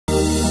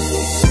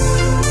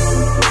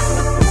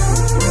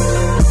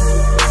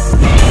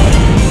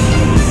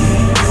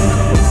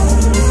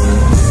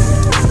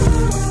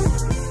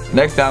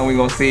Next time we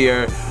gonna see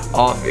her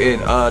off in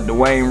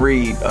Dwayne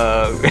Reed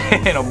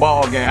in a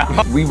ball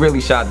gown. We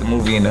really shot the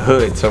movie in the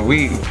hood, so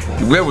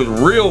there was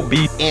real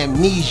beef.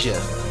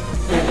 Amnesia.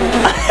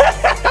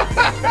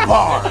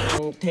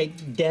 Don't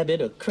take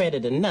debit or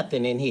credit or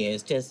nothing in here.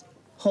 It's just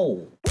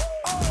whole.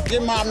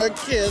 Give mama a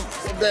kiss,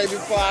 baby,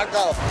 before I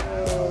go.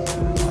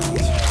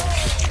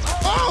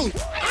 Oh,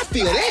 I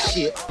feel that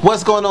shit.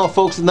 What's going on,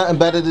 folks? Nothing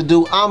better to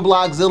do. I'm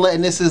Blockzilla,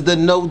 and this is the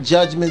No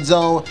Judgment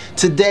Zone.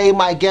 Today,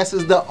 my guest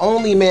is the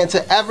only man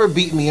to ever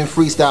beat me in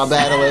freestyle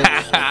battling.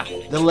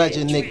 The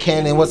legend, Nick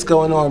Cannon. What's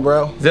going on,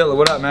 bro? Zilla,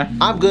 what up, man?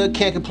 I'm good,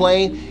 can't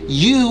complain.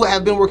 You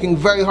have been working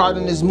very hard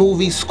on this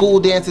movie. School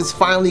Dance is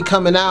finally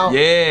coming out.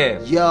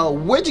 Yeah. Yo,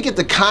 where'd you get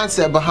the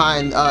concept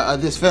behind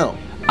this film?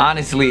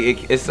 Honestly,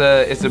 it's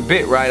a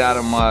bit right out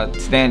of my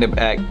stand-up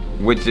act,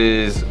 which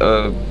is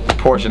a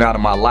portion out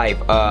of my life.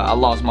 I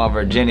lost my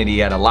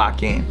virginity at a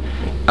lock-in,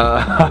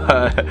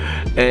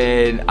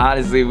 and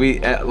honestly, we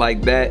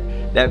like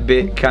that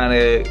bit kind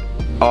of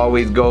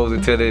always goes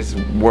into this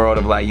world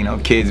of, like, you know,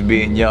 kids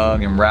being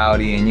young and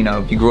rowdy, and, you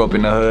know, if you grew up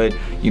in the hood,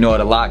 you know what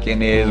a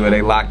lock-in is, where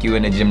they lock you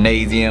in a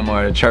gymnasium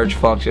or a church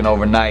function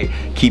overnight,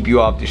 keep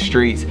you off the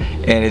streets,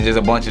 and it's just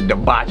a bunch of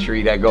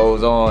debauchery that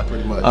goes on.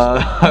 Pretty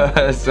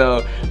much.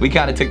 So we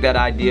kind of took that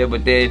idea,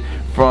 but then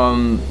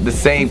from the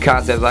same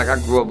concept, like I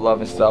grew up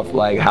loving stuff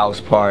like House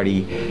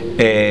Party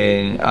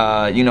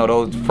and you know,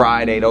 those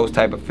Friday, those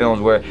type of films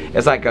where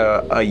it's like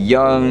a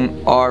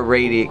young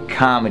R-rated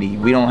comedy.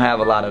 We don't have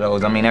a lot of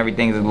those. I mean,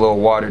 everything's a little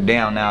watered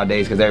down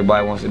nowadays because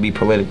everybody wants to be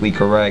politically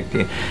correct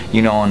and,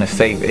 you know, on the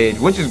safe edge,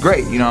 which is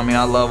great. You know what I mean?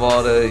 I love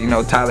all the, you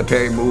know, Tyler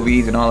Perry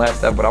movies and all that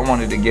stuff, but I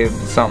wanted to give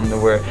something to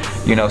where,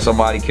 you know,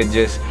 somebody could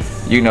just,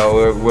 you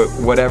know,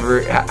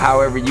 whatever,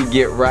 however you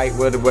get right,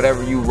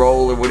 whatever you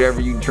roll or whatever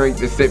you drink,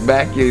 to sit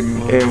back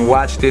and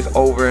watch this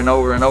over and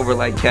over and over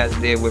like cats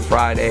did with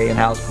Friday and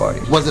House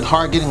Party. Was it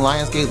hard getting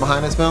Lionsgate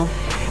behind this film?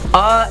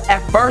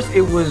 At first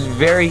it was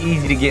very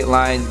easy to get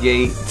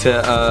Lionsgate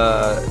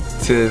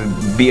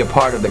to be a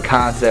part of the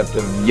concept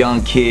of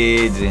young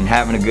kids and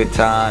having a good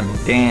time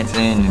and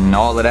dancing and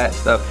all of that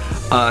stuff.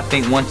 I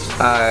think once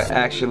I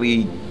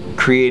actually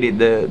created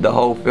the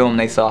whole film,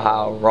 they saw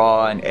how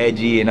raw and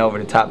edgy and over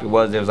the top it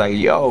was. It was like,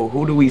 yo,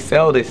 who do we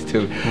sell this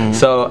to?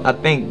 So I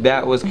think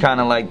that was kind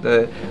of like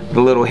the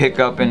little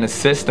hiccup in the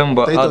system.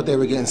 But they thought they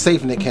were getting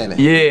safe, Nick Cannon.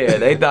 Yeah,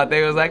 they thought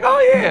they was like, oh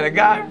yeah, the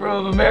guy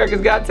from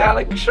America's Got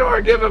Talent,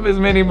 sure, give him as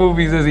many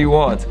movies as he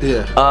wants.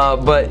 Yeah.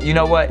 But you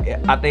know what?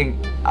 I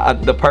think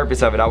the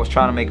purpose of it, I was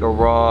trying to make a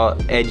raw,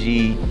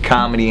 edgy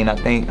comedy, and I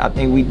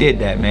think we did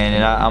that, man.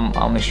 And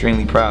I'm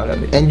extremely proud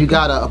of it. And you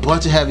got a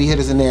bunch of heavy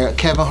hitters in there.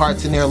 Kevin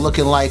Hart's in there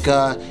looking like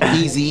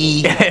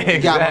Eazy-E. Exactly.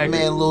 You got my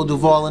man Lil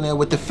Duval in there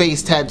with the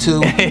face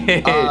tattoo.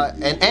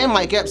 And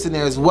Mike Epps in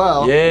there as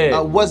well. Yeah.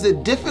 Was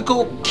it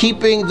difficult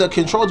keeping the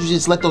control? Did you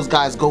just let those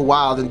guys go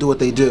wild and do what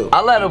they do?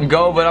 I let them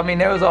go, but I mean,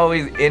 there was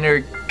always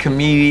inner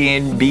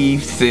comedian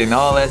beefs and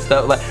all that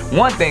stuff. Like,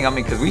 one thing, I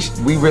mean, because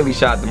we really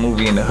shot the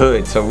movie in the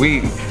hood, so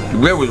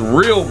there was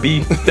real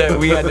beef that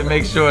we had to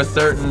make sure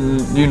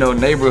certain, you know,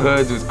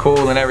 neighborhoods was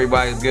cool and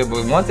everybody was good.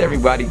 But once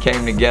everybody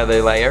came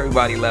together, like,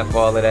 everybody left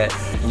all of that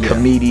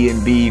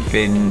comedian beef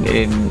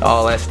and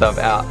all that stuff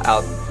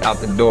out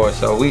the door.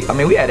 So we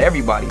had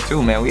everybody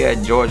too, man. We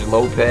had George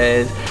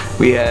Lopez,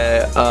 we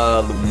had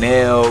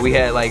Lunel, we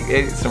had like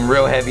some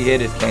real heavy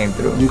hitters came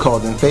through. You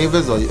called them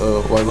favors or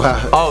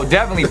Oh,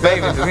 definitely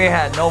favors. We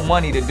had no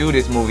money to do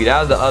this movie. That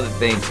was the other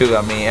thing too.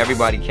 I mean,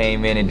 everybody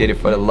came in and did it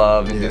for the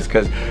love, and just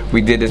because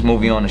we did this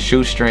movie on a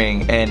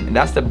shoestring, and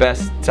that's the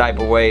best type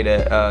of way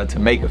to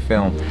make a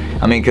film.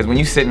 I mean, because when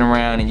you sitting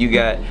around and you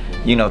got,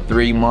 you know,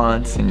 3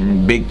 months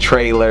and big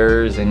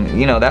trailers and,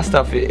 you know, that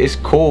stuff is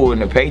cool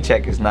and the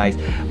paycheck is nice,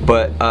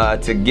 but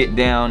to get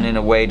down in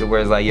a way to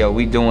where it's like, yo,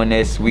 we doing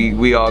this,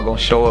 we all gonna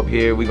show up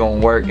here, we gonna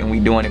work, and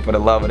we doing it for the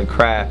love of the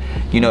craft.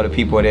 You know, the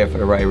people are there for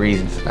the right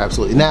reasons.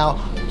 Absolutely.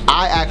 Now,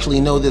 I actually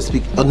know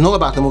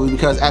about the movie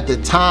because at the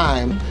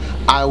time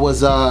I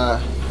was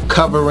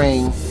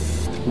covering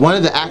one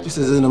of the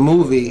actresses in the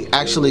movie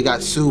actually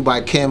got sued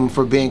by Kim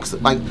for being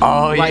like,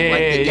 like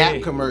the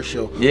Gap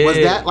commercial. Yeah. Was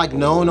that like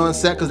known on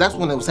set? Because that's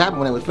when it was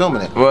happening when they were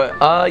filming it.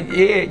 Well,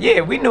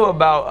 yeah, we knew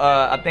about.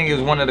 I think it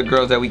was one of the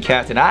girls that we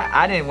casted.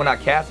 I didn't, when I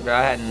casted her,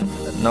 I had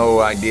no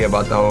idea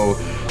about the whole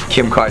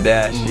Kim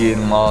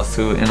Kardashian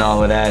lawsuit and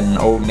all of that and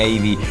Old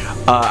Navy.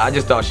 I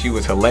just thought she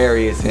was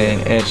hilarious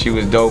and she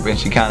was dope and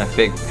she kind of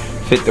fit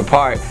the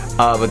part.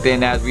 But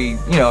then as we,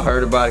 you know,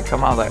 heard about it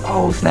come out, like,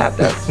 oh snap,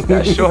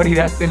 that's shorty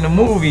that's in the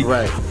movie.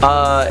 Right.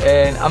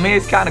 And I mean,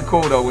 it's kind of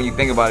cool though when you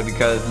think about it,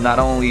 because not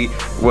only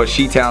was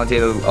she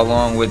talented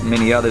along with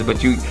many others,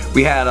 but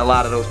we had a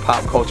lot of those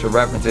pop culture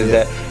references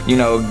that, you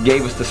know,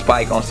 gave us the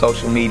spike on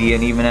social media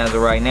and even as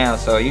of right now.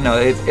 So, you know,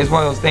 it's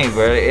one of those things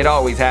where it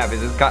always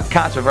happens. It's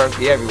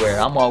controversy everywhere.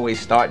 I'm always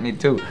starting it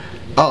too.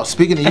 Oh,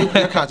 speaking of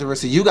your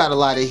controversy, you got a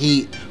lot of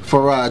heat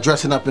for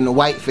dressing up in the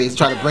Whiteface,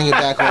 try to bring it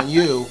back on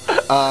you.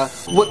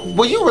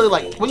 Were you really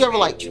like? Were you ever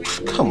like,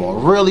 come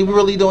on, really, we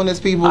really doing this,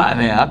 people? I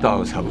mean, I thought it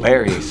was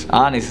hilarious,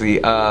 honestly.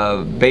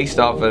 Based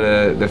off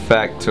of the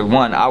fact, to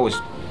one, I was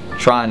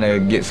trying to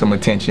get some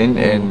attention,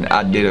 and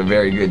I did a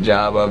very good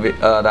job of it.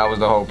 That was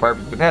the whole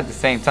purpose. But at the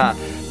same time,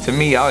 to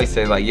me, I always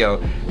say, like,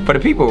 yo, for the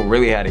people who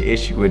really had an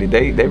issue with it,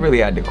 they really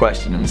had to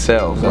question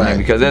themselves. I mean,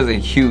 because there's a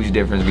huge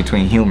difference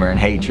between humor and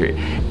hatred,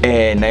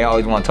 and they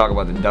always want to talk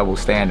about the double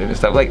standard and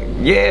stuff. Like,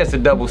 yeah, it's a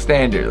double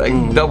standard, like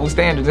double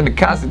standards in the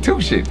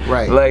Constitution,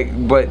 right?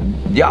 Like, but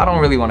y'all don't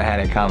really want to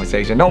have that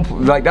conversation.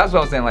 Don't, like, that's what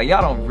I was saying. Like,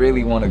 y'all don't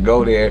really want to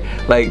go there,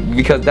 like,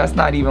 because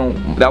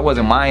that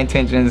wasn't my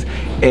intentions.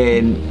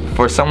 And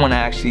for someone to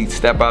actually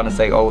step out and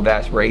say, oh,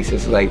 that's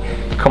racist, like,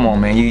 come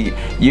on, man,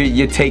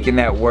 you're taking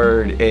that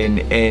word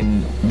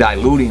and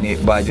diluting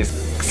it by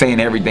just saying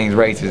everything's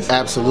racist.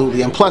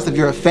 Absolutely. And plus, if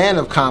you're a fan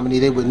of comedy,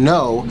 they would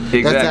know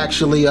that's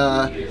actually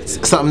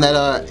something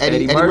that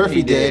Eddie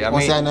Murphy did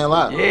on Saturday Night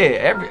Live.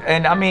 Yeah,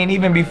 and I mean,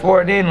 even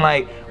before then,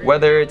 like,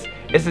 whether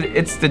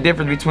it's the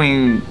difference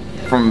between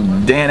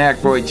from Dan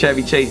Aykroyd,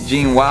 Chevy Chase,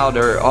 Gene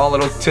Wilder, all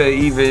of those, to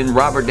even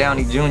Robert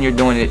Downey Jr.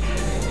 doing it.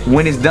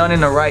 When it's done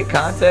in the right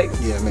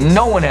context,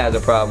 no one has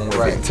a problem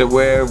with it. To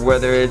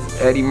whether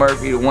it's Eddie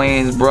Murphy, the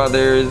Wayans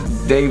brothers,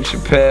 Dave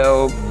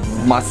Chappelle,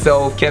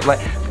 myself, kept like,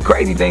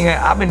 crazy thing,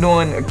 I've been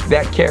doing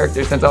that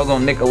character since I was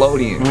on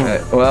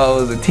Nickelodeon. Well, I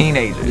was a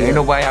teenager. Ain't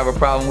nobody have a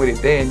problem with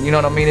it then. You know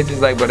what I mean? It's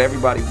just like, but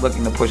everybody's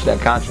looking to push that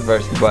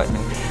controversy button.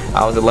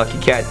 I was a lucky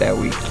cat that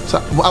week. So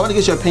I want to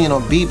get your opinion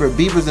on Bieber.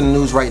 Bieber's in the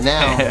news right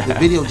now. The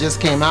video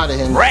just came out of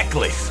him.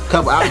 Reckless. He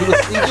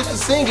just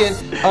was singing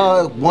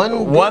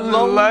one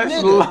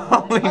less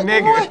lonely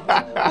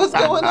nigga. What's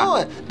going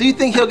on? Do you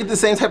think he'll get the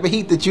same type of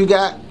heat that you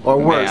got, or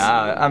worse?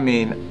 Man, I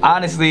mean,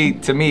 honestly,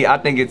 to me, I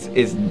think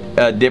it's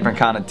a different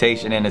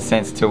connotation in a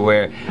sense to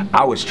where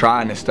I was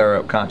trying to stir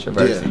up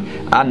controversy.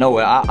 Yeah. I know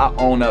it. I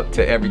own up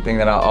to everything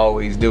that I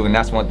always do, and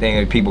that's one thing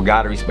that people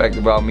gotta respect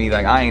about me.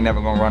 Like, I ain't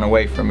never gonna run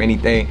away from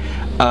anything.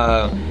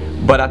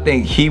 But I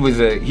think he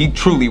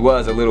truly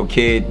was a little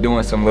kid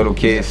doing some little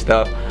kid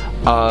stuff,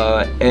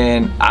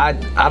 and I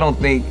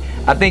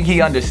think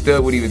he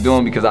understood what he was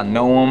doing because I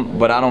know him,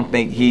 but I don't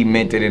think he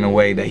meant it in a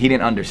way that he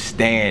didn't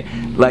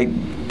understand. Like,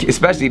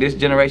 especially this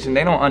generation,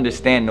 they don't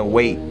understand the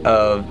weight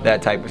of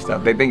that type of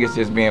stuff. They think it's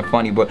just being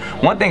funny. But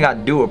one thing I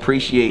do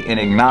appreciate and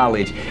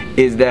acknowledge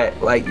is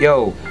that, like,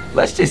 yo,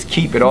 let's just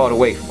keep it all the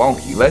way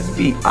funky. Let's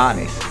be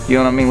honest. You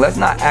know what I mean? Let's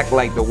not act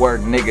like the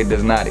word nigga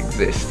does not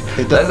exist.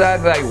 Let's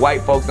act like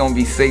white folks don't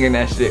be singing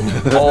that shit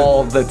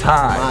all the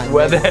time.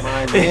 Whether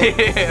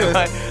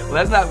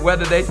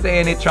they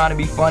saying it trying to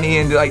be funny,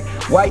 and like,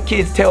 white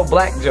kids tell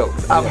black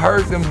jokes. I've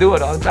heard them do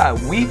it all the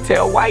time. We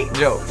tell white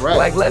jokes. Right.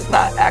 Like, let's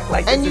not act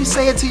like. And you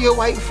say it to your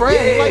white friend.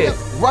 Yeah.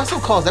 Like, Russell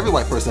calls every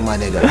white person my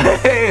nigga.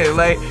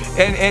 Like,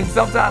 and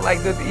sometimes, like,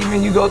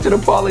 even you go to the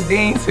Paula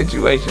Deen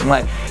situation.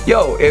 Like,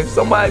 yo, if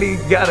somebody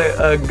got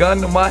a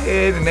gun to my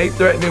head and they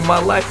threatening my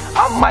life,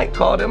 I might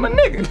call them a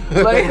nigga.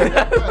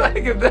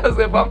 Like,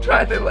 if I'm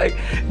trying to, like,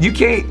 you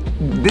can't.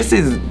 This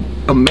is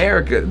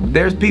America.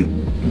 There's people.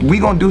 We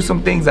gonna do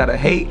some things out of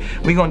hate.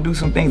 We gonna do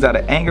some things out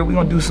of anger. We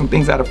gonna do some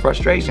things out of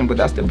frustration. But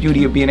that's the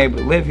beauty of being able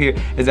to live here,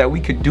 is that we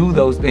could do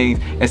those things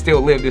and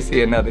still live to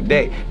see another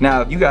day.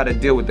 Now, if you got to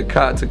deal with the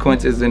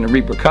consequences and the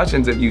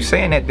repercussions of you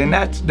saying that, then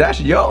that's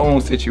your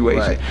own situation.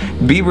 Right.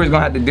 Bieber's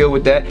gonna have to deal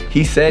with that.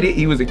 He said it.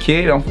 He was a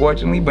kid,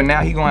 unfortunately, but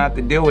now he's gonna have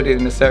to deal with it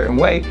in a certain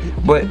way.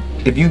 But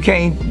if you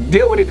can't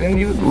deal with it, then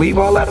you leave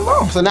all that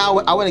alone. So now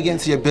I want to get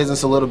into your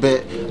business a little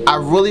bit. I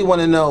really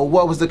want to know,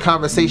 what was the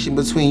conversation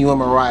between you and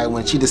Mariah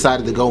when she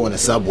decided to go in a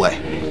subway?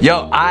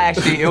 Yo,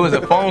 it was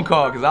a phone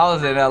call because I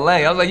was in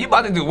LA. I was like, you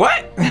about to do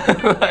what?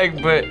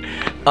 Like, but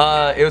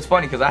it was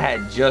funny because I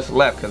had just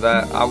left, because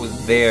I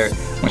was there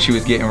when she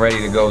was getting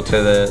ready to go to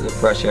the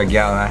Fresh Air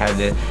Gala, and I had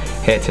to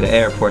head to the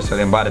airport. So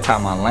then by the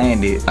time I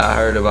landed, I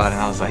heard about it,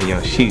 and I was like,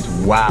 yo, she's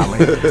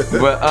wildin'.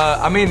 But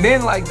I mean,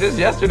 then, like, just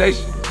yesterday,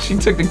 she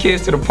took the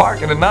kids to the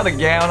park in another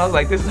gown. I was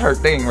like, this is her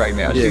thing right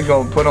now. Yeah. She's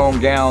gonna put on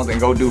gowns and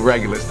go do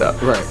regular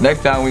stuff. Right.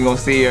 Next time we gonna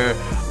see her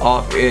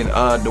off in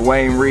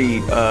Dwayne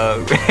Reed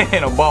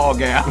in a ball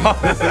gown.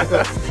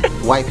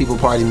 White people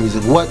party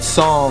music.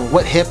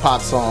 What hip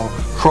hop song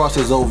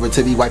crosses over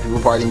to be white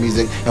people party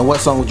music, and what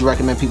song would you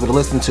recommend people to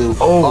listen to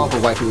off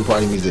of white people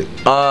party music?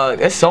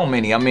 There's so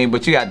many. I mean,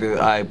 but you got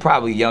to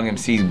probably Young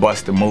MC's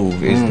 "Bust a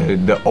Move" is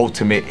the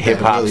ultimate hip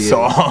hop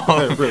song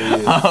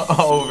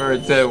over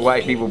to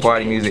white people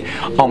party music.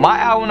 On my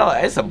album, no,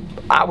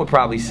 I would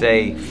probably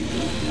say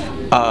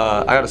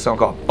I got a song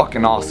called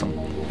 "Fucking Awesome."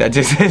 That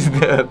just is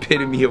the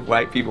epitome of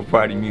white people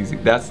party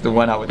music. That's the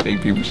one I would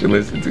think people should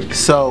listen to.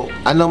 So,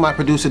 I know my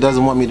producer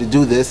doesn't want me to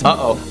do this,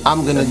 but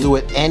I'm gonna do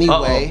it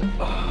anyway.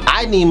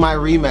 I need my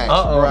rematch,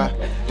 bruh.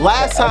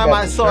 Last time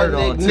I saw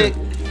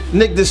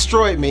Nick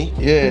destroyed me.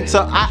 Yeah.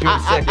 So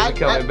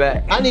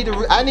I need a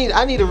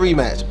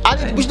rematch.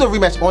 We should do a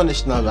rematch on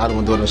this. No, I don't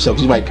want to do it on the show,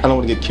 because I don't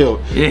want to get killed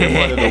in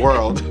front of the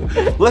world.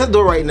 Let's do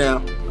it right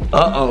now.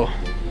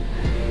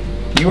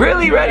 You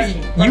really ready?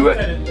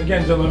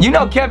 Again, You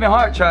know Kevin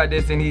Hart tried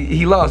this and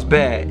he lost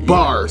bad.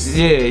 Bars.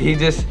 Yeah, he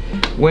just,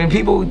 when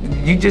people,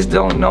 you just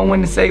don't know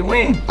when to say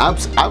when.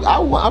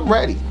 I'm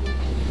ready.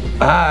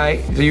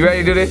 Alright, so you ready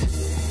to do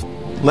this?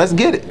 Let's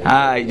get it.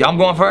 Alright, I'm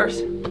going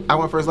first? I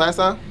went first last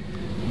time?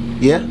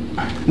 Yeah?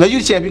 No, you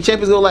the champion.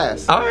 Champions go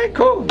last. Alright,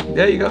 cool.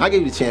 There you go. I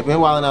gave you the champion.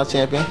 Wildin' Out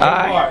champion.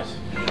 Alright.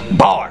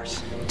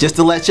 Bars. Just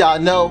to let y'all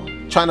know,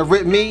 trying to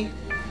rip me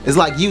is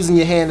like using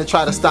your hand to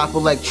try to stop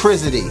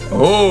electricity.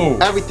 Oh.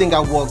 Everything I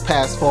walk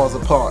past falls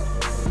apart.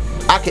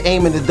 I can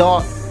aim in the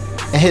dark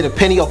and hit a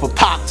penny off a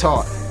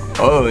Pop-Tart.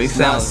 Oh, he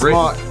sounds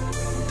smart.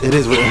 It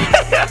is written.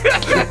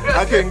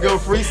 I couldn't go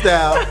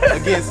freestyle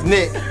against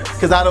Nick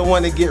because I don't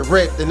want to get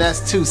ripped and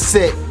that's too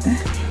sick.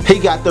 He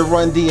got the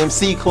Run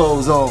DMC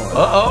clothes on.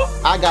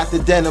 Uh-oh. I got the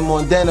denim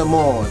on.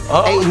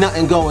 Uh-oh. Ain't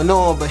nothing going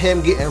on but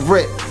him getting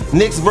ripped.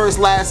 Nick's verse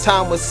last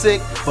time was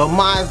sick, but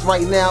mine's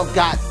right now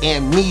got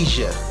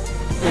amnesia.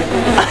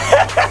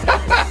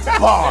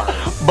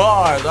 Bars.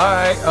 Bars,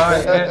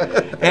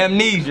 alright.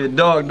 Amnesia,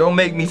 dog, don't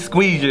make me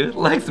squeeze you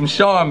like some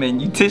Charmin,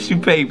 you tissue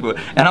paper,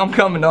 and I'm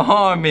coming to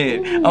harm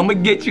it. I'ma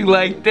get you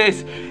like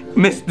this,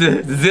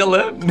 Mr.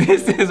 Zilla.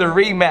 This is a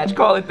rematch,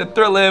 call it the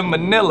Thriller in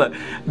Manila.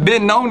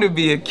 Been known to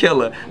be a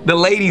killer, the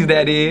ladies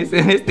that is,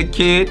 and it's the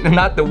kid,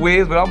 not the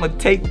whiz, but I'ma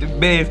take the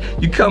biz.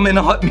 You coming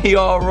at me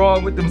all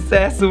wrong with them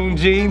Sassoon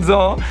jeans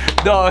on?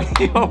 Dog,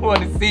 you don't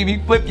wanna see me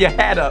flip your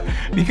hat up,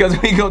 because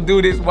we gonna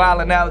do this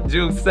Wildin' Out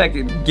June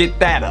 2nd, get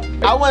that up.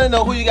 I wanna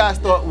know who you guys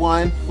thought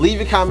won. Leave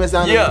your comments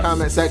down in the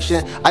comment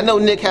section. I know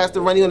Nick has to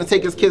run, he's gonna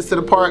take his kids to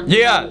the park.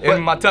 Yeah,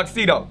 in my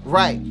tuxedo.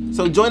 Right,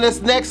 so join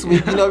us next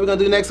week. You know what we're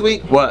gonna do next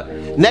week? What?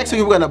 Next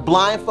week we're gonna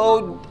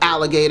blindfold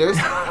alligators,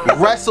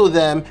 wrestle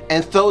them,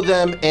 and throw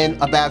them in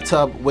a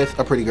bathtub with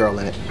a pretty girl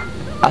in it.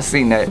 I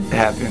seen that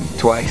happen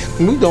twice.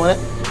 We doing it.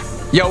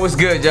 Yo, what's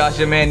good, Josh?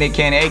 Your man Nick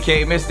Cannon,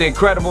 aka Mr.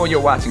 Incredible.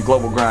 You're watching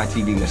Global Grind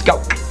TV. Let's go.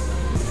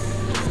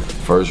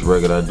 First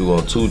record I do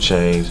on 2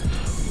 Chainz,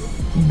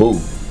 Boo.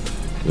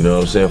 You know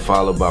what I'm saying?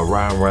 Followed by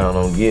Riding Round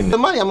on Getting The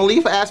money I'm gonna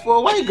leave for Ask for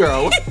a White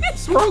Girl.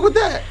 What's wrong with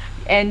that?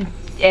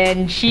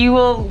 And she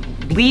will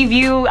leave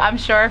you, I'm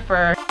sure,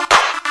 for